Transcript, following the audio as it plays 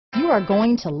are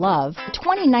going to love the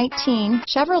 2019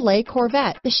 Chevrolet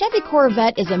Corvette. The Chevy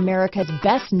Corvette is America's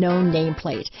best-known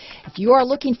nameplate. If you are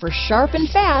looking for sharp and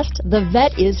fast, the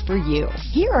Vette is for you.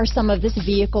 Here are some of this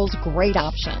vehicle's great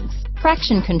options: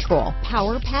 traction control,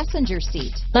 power passenger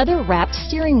seat, leather-wrapped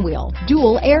steering wheel,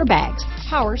 dual airbags,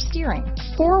 power steering,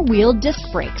 four-wheel disc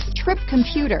brakes, trip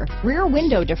computer, rear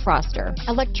window defroster,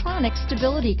 electronic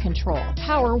stability control,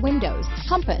 power windows,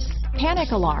 compass,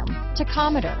 panic alarm,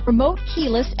 tachometer, remote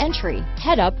keyless entry,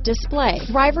 head-up display,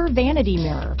 driver vanity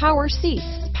mirror, power seats,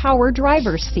 power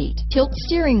driver's seat, tilt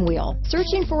steering wheel.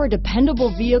 Searching for a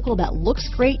dependable vehicle that looks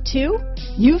great too?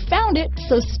 You found it,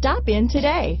 so stop in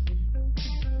today.